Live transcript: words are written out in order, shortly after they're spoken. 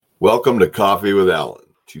Welcome to Coffee with Alain.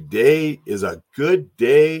 Today is a good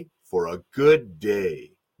day for a good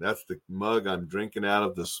day. That's the mug I'm drinking out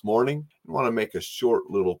of this morning. I want to make a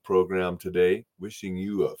short little program today, wishing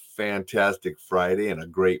you a fantastic Friday and a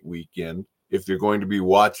great weekend. If you're going to be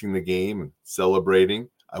watching the game and celebrating,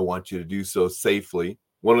 I want you to do so safely.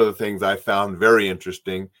 One of the things I found very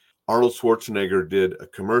interesting, Arnold Schwarzenegger did a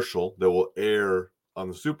commercial that will air on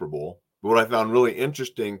the Super Bowl. But what I found really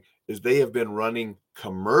interesting is they have been running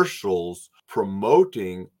commercials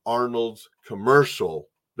promoting Arnold's commercial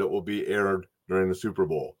that will be aired during the Super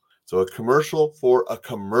Bowl. So a commercial for a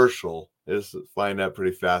commercial, I find that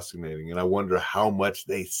pretty fascinating. And I wonder how much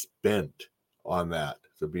they spent on that.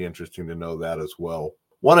 So it'd be interesting to know that as well.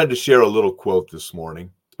 Wanted to share a little quote this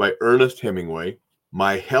morning. It's by Ernest Hemingway.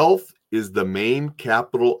 "My health is the main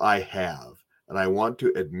capital I have, and I want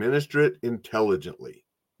to administer it intelligently."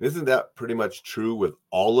 Isn't that pretty much true with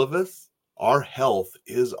all of us? Our health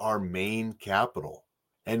is our main capital,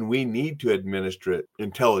 and we need to administer it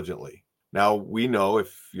intelligently. Now, we know,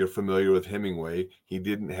 if you're familiar with Hemingway, he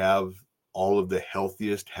didn't have all of the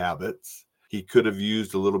healthiest habits. He could have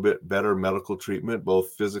used a little bit better medical treatment,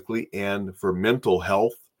 both physically and for mental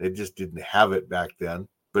health. They just didn't have it back then.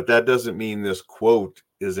 But that doesn't mean this quote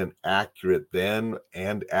isn't accurate then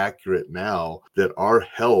and accurate now, that our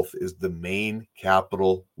health is the main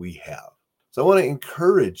capital we have. So I want to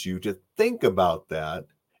encourage you to think about that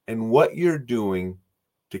and what you're doing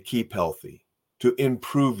to keep healthy, to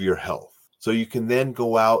improve your health, so you can then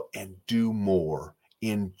go out and do more,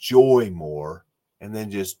 enjoy more, and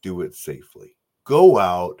then just do it safely. Go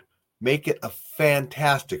out, make it a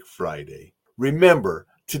fantastic Friday. Remember,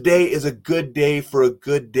 today is a good day for a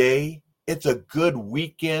good day. It's a good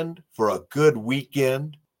weekend for a good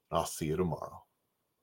weekend. I'll see you tomorrow.